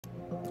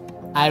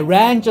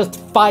Iran just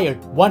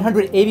fired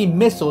 180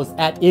 missiles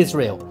at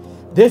Israel.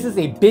 This is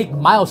a big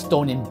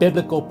milestone in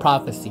biblical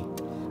prophecy.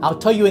 I'll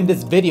tell you in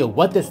this video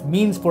what this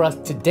means for us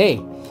today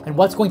and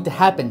what's going to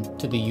happen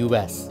to the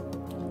US.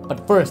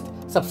 But first,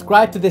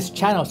 subscribe to this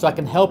channel so I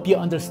can help you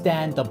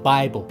understand the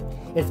Bible.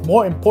 It's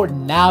more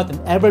important now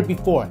than ever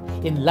before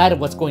in light of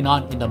what's going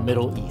on in the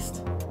Middle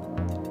East.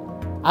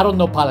 I don't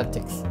know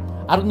politics.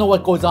 I don't know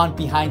what goes on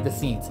behind the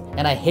scenes,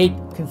 and I hate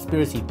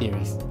conspiracy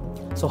theories.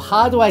 So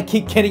how do I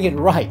keep getting it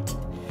right?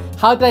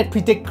 How did I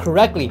predict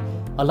correctly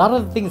a lot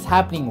of the things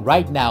happening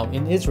right now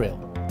in Israel?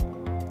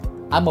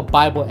 I'm a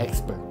Bible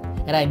expert,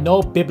 and I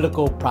know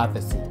biblical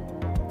prophecy.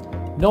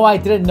 No, I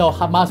didn't know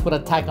Hamas would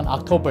attack on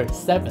October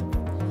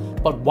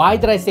 7th. But why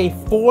did I say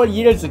 4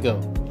 years ago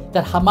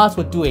that Hamas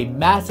would do a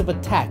massive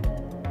attack?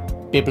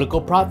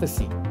 Biblical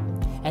prophecy.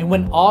 And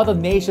when all the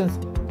nations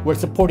were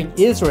supporting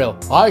Israel,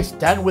 I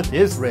stand with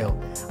Israel.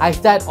 I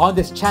said on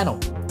this channel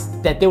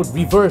that they would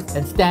reverse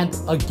and stand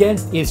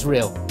against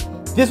Israel.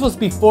 This was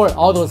before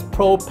all those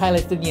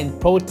pro-Palestinian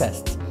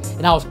protests,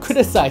 and I was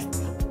criticized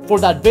for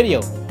that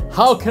video.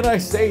 How can I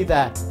say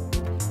that?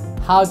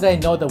 How did I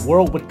know the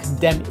world would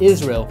condemn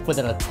Israel for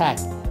that attack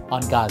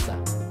on Gaza?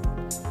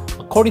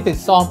 According to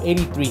Psalm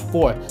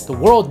 83:4, the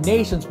world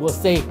nations will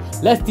say,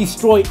 let's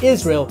destroy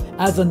Israel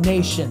as a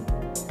nation.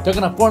 They're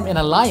going to form an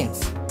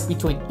alliance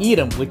between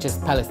Edom, which is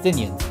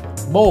Palestinians,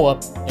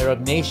 Moab,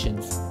 Arab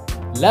nations,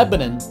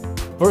 Lebanon.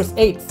 Verse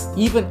 8,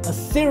 even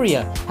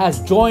Assyria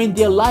has joined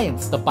the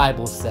alliance, the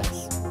Bible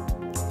says.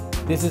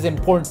 This is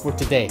important for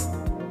today,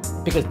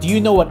 because do you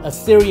know what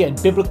Assyria in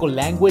biblical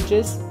language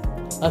is?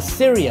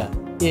 Assyria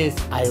is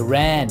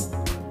Iran.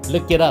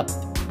 Look it up.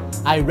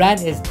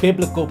 Iran is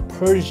biblical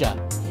Persia.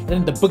 And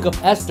in the book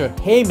of Esther,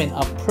 Haman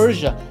of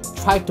Persia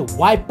tried to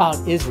wipe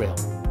out Israel.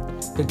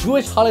 The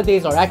Jewish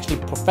holidays are actually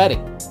prophetic.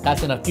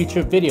 That's in a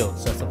future video,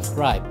 so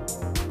subscribe.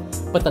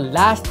 But the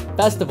last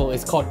festival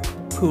is called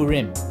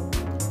Purim,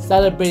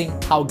 celebrating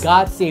how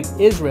God saved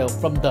Israel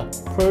from the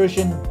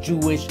Persian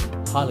Jewish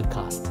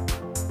Holocaust.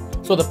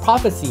 So the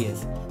prophecy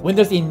is, when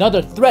there's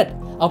another threat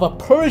of a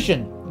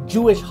Persian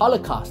Jewish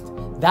Holocaust,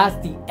 that's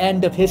the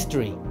end of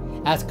history,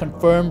 as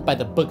confirmed by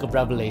the book of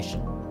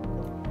Revelation.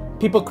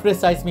 People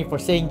criticized me for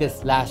saying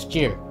this last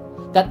year,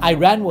 that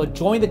Iran will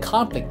join the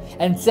conflict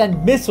and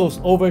send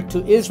missiles over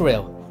to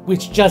Israel,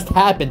 which just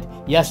happened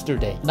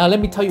yesterday. Now let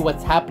me tell you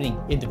what's happening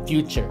in the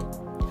future.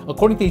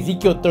 According to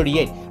Ezekiel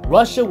 38,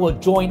 Russia will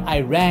join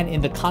Iran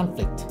in the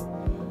conflict.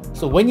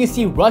 So when you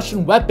see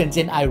Russian weapons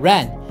in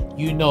Iran,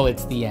 you know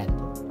it's the end.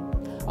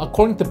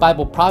 According to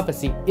Bible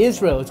prophecy,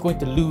 Israel is going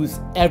to lose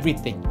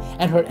everything,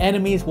 and her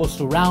enemies will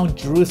surround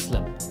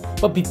Jerusalem.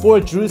 But before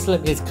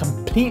Jerusalem is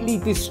completely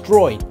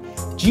destroyed,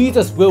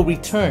 Jesus will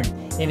return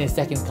in his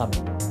second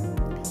coming.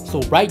 So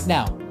right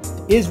now,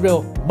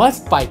 Israel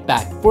must fight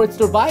back for its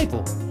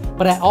survival.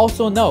 But I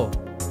also know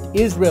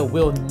Israel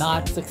will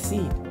not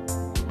succeed.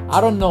 I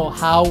don't know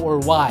how or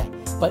why,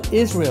 but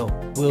Israel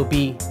will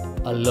be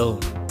alone.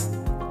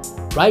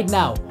 Right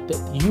now, the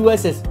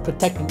US is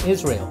protecting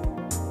Israel.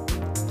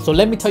 So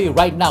let me tell you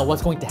right now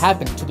what's going to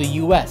happen to the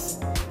US.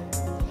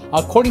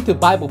 According to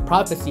Bible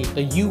prophecy,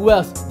 the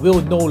US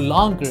will no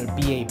longer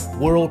be a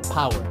world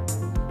power.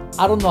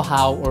 I don't know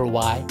how or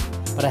why,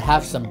 but I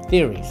have some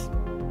theories.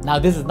 Now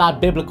this is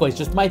not biblical, it's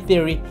just my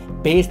theory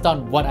based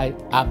on what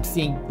I'm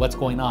seeing what's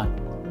going on.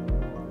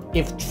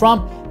 If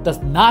Trump does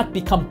not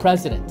become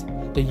president,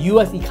 the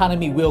US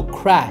economy will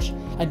crash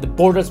and the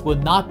borders will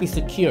not be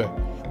secure.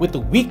 With a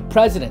weak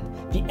president,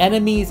 the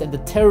enemies and the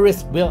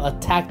terrorists will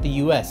attack the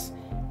US,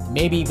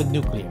 maybe even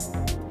nuclear.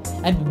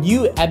 And the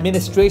new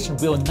administration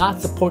will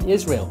not support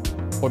Israel,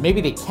 or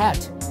maybe they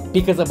can't,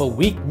 because of a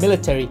weak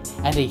military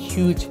and a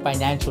huge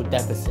financial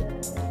deficit.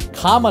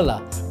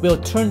 Kamala will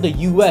turn the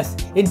US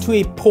into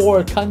a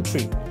poor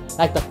country,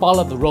 like the fall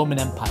of the Roman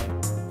Empire.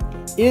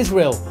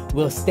 Israel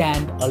will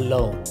stand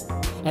alone,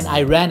 and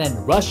Iran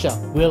and Russia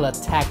will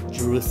attack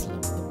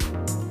Jerusalem.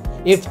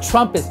 If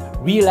Trump is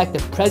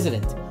re-elected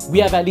president, we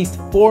have at least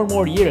 4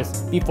 more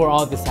years before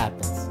all this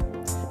happens.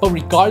 But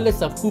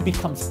regardless of who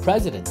becomes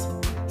president,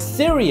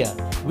 Syria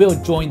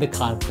will join the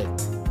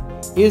conflict.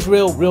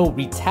 Israel will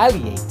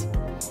retaliate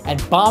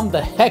and bomb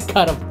the heck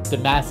out of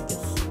Damascus.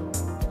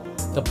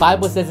 The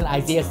Bible says in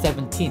Isaiah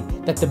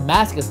 17 that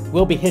Damascus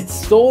will be hit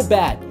so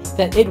bad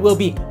that it will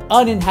be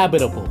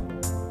uninhabitable.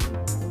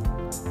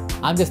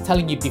 I'm just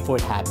telling you before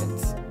it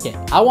happens. Okay,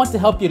 I want to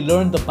help you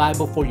learn the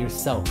Bible for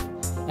yourself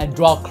and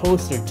draw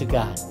closer to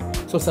God.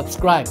 So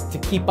subscribe to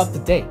keep up to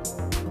date.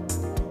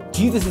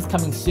 Jesus is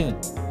coming soon,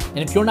 and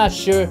if you're not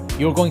sure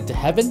you're going to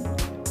heaven,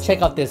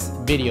 check out this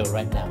video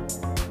right now.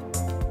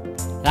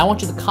 And I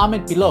want you to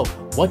comment below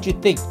what you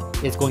think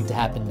is going to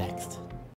happen next.